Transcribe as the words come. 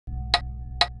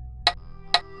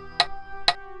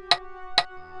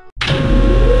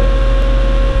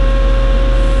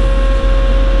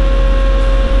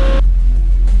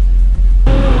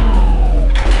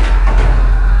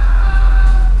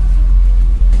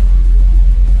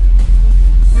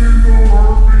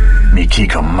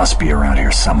Kiko must be around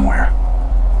here somewhere.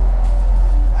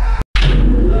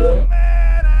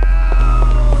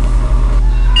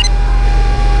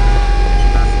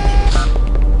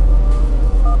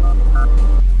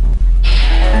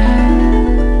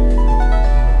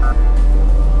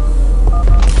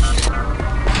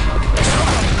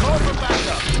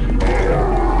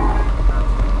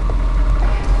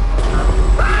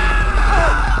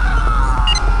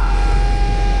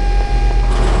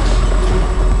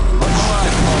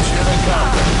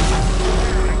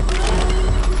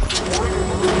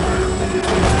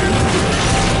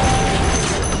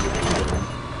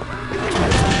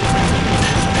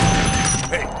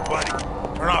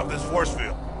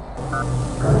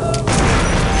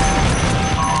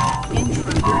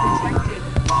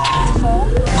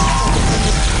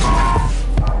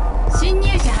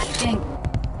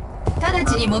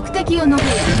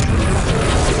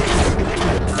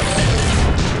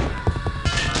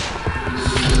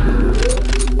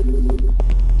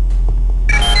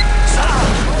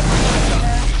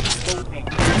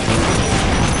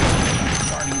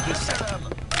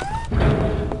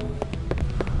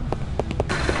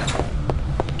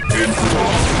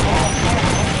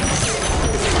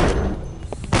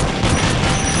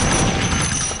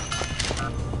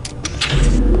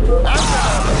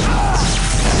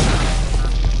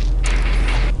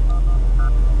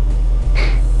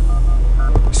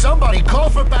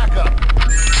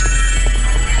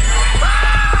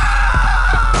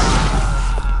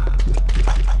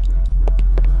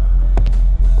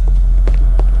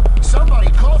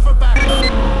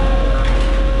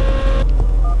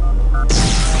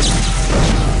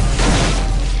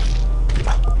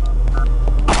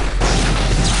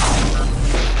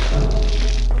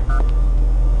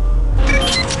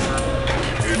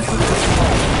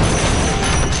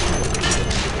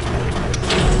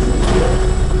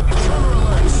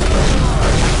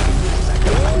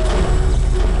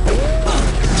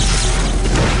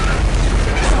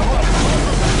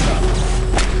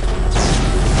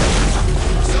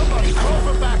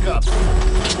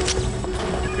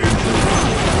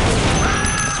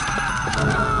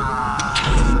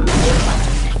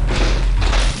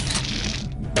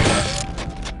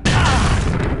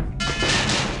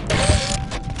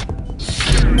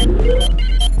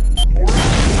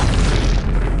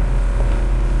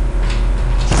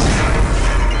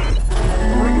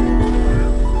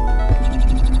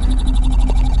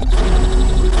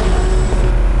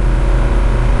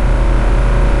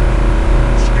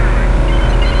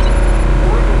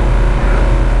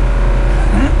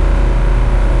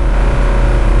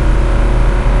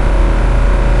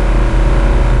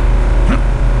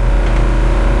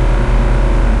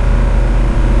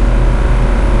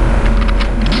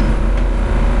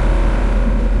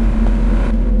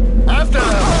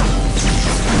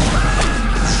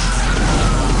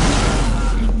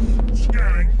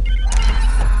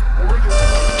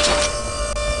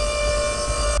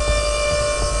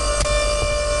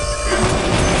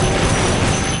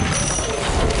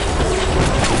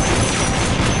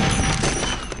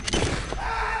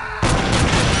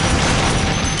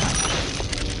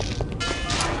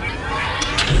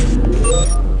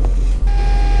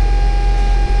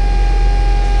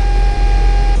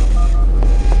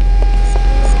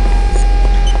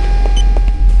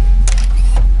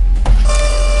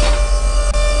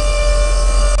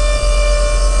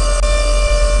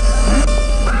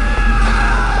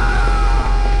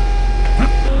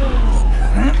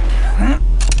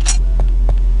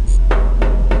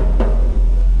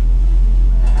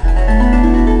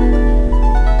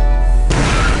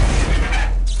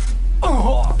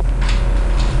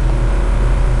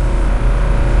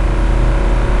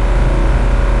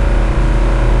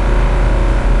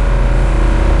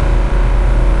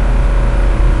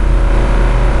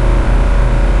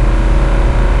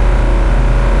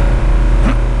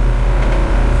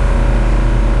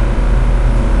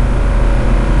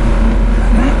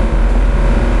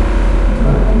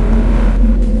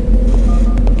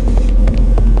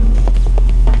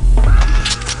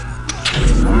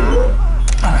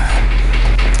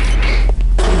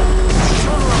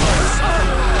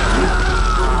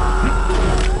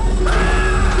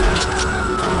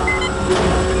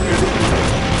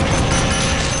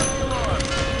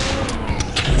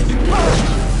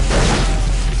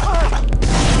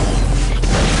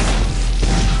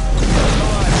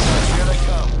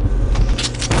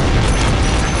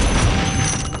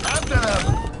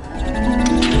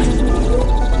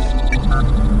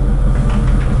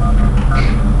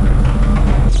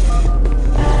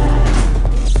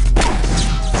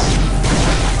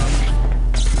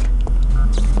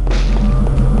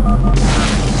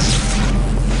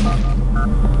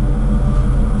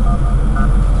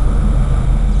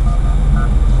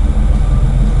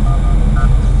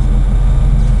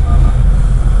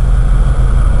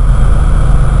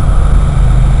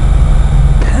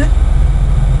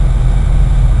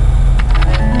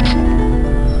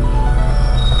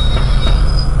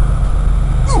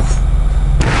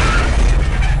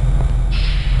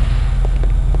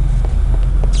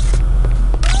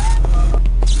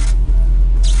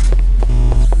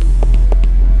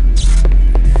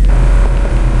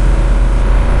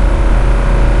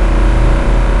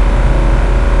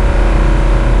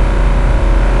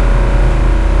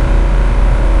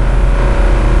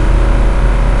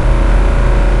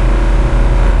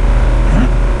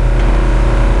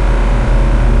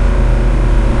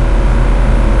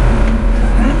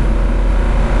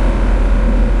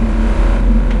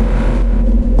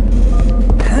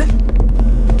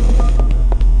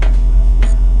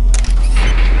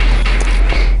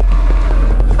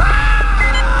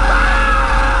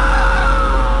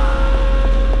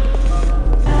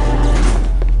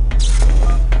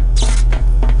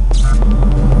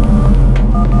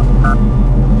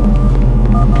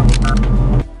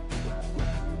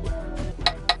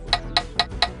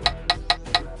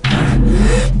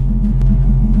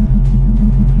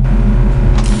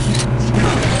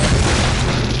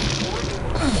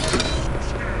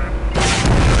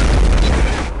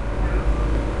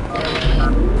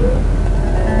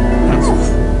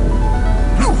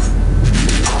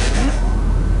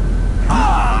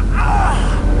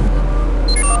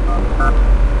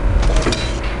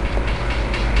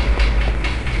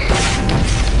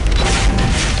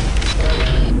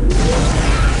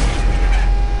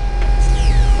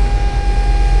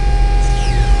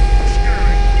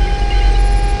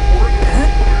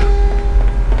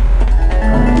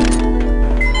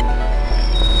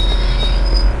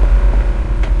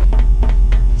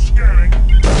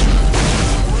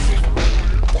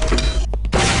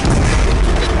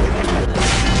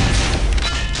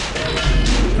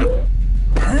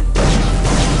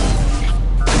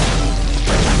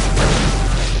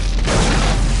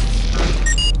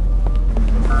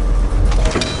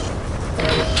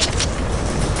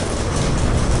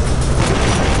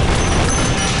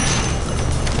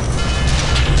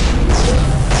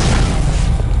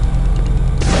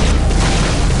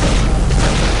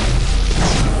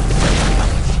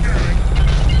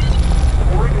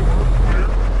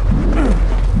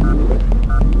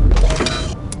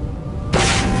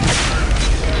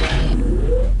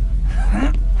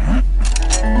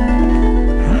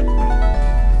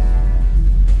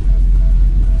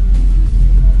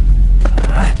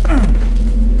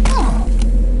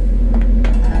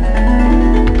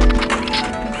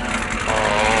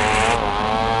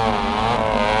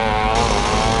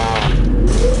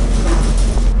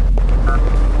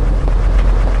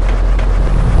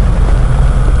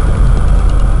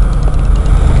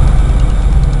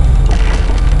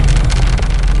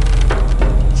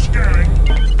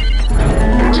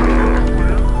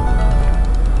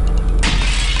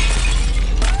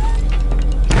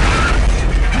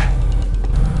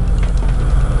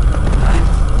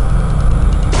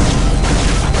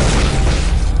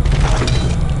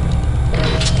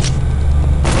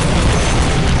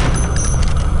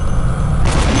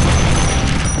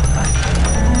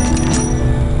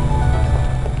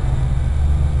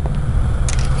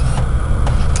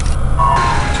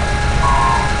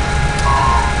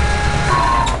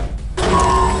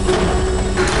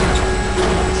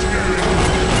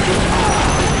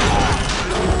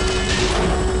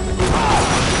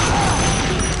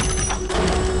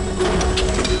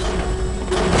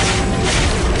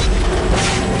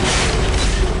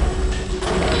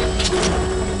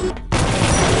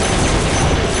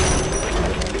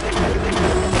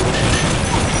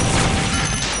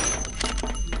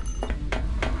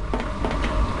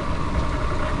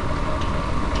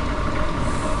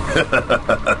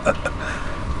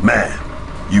 Man,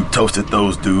 you toasted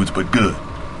those dudes, but good.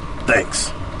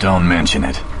 Thanks. Don't mention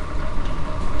it.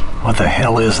 What the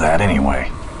hell is that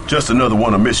anyway? Just another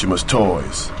one of Mishima's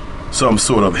toys. Some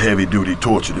sort of heavy-duty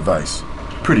torture device.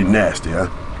 Pretty nasty, huh?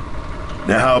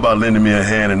 Now how about lending me a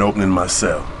hand in opening my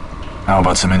cell? How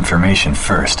about some information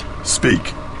first?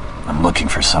 Speak. I'm looking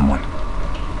for someone.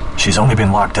 She's only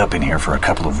been locked up in here for a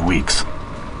couple of weeks.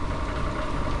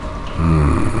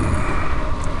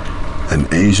 An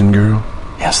Asian girl?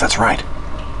 Yes, that's right.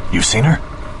 You've seen her?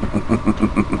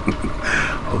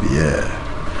 Oh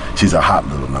yeah. She's a hot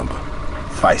little number.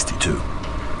 Feisty too.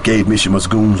 Gave Mishima's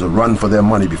goons a run for their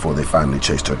money before they finally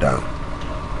chased her down.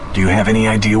 Do you have any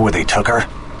idea where they took her?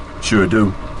 Sure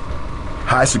do.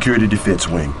 High security defense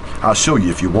wing. I'll show you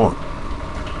if you want.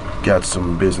 Got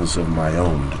some business of my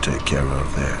own to take care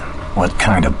of there. What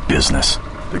kind of business?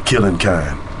 The killing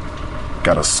kind.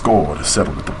 Got a score to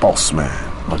settle with the boss man.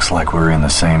 Looks like we're in the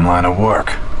same line of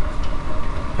work.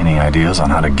 Any ideas on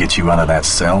how to get you out of that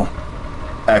cell?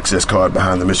 Access card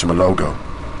behind the Mishima logo.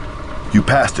 You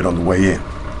passed it on the way in.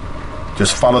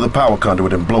 Just follow the power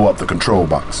conduit and blow up the control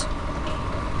box.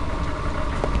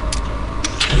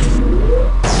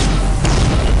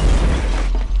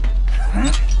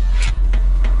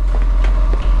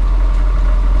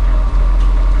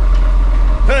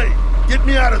 Hey, get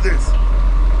me out of this!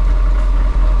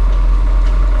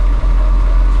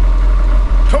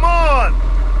 Come on!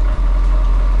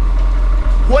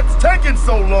 What's taking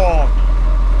so long?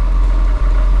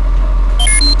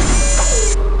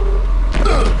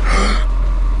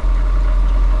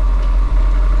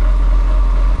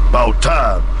 About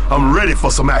time. I'm ready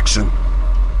for some action.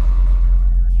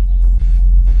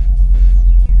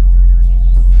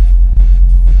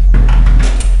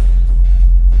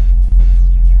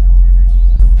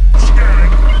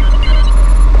 Scanning.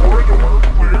 Corridor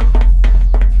clear.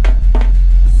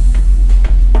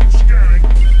 Scanning.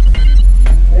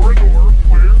 Corridor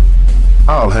clear.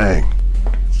 I'll hang.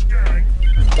 Scanning.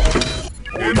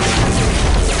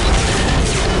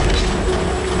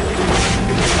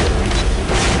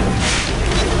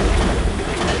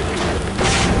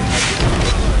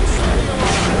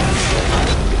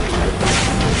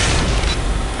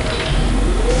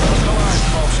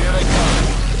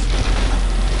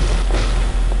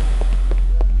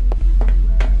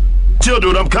 Chill,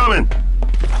 dude, I'm coming.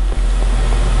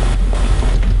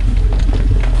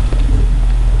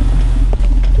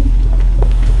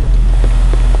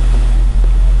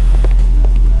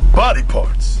 Body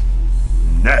parts.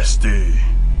 Nasty.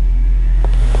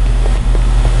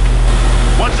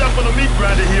 Watch out for the meat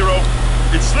grinder, hero.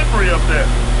 It's slippery up there.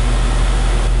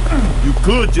 You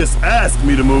could just ask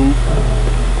me to move.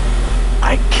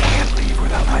 I can't leave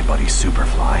without my buddy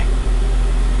Superfly.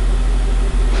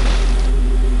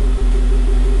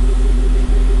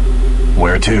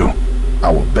 Where to?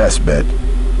 Our best bet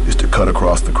is to cut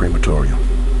across the crematorium.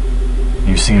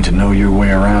 You seem to know your way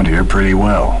around here pretty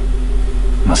well.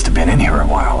 Must have been in here a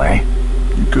while, eh?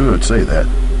 You could say that.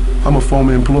 I'm a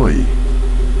former employee.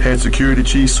 Head Security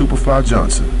Chief Superfly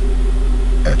Johnson.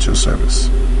 At your service.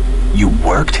 You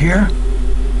worked here?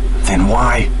 Then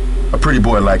why? A pretty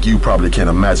boy like you probably can't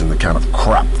imagine the kind of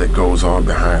crap that goes on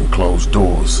behind closed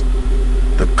doors.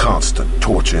 The constant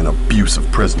torture and abuse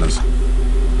of prisoners.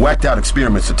 Whacked out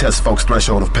experiments to test folks'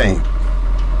 threshold of pain.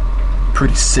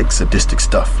 Pretty sick, sadistic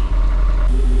stuff.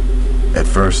 At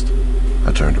first,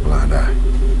 I turned a blind eye.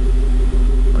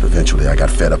 But eventually I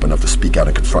got fed up enough to speak out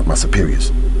and confront my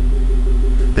superiors.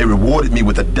 They rewarded me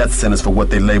with a death sentence for what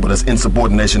they labeled as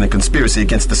insubordination and conspiracy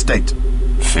against the state.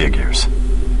 Figures.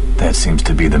 That seems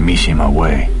to be the Mishima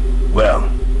way.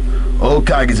 Well, old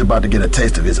Kaigi's about to get a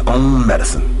taste of his own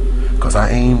medicine, 'cause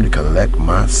I aim to collect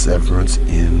my severance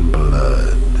in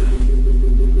blood.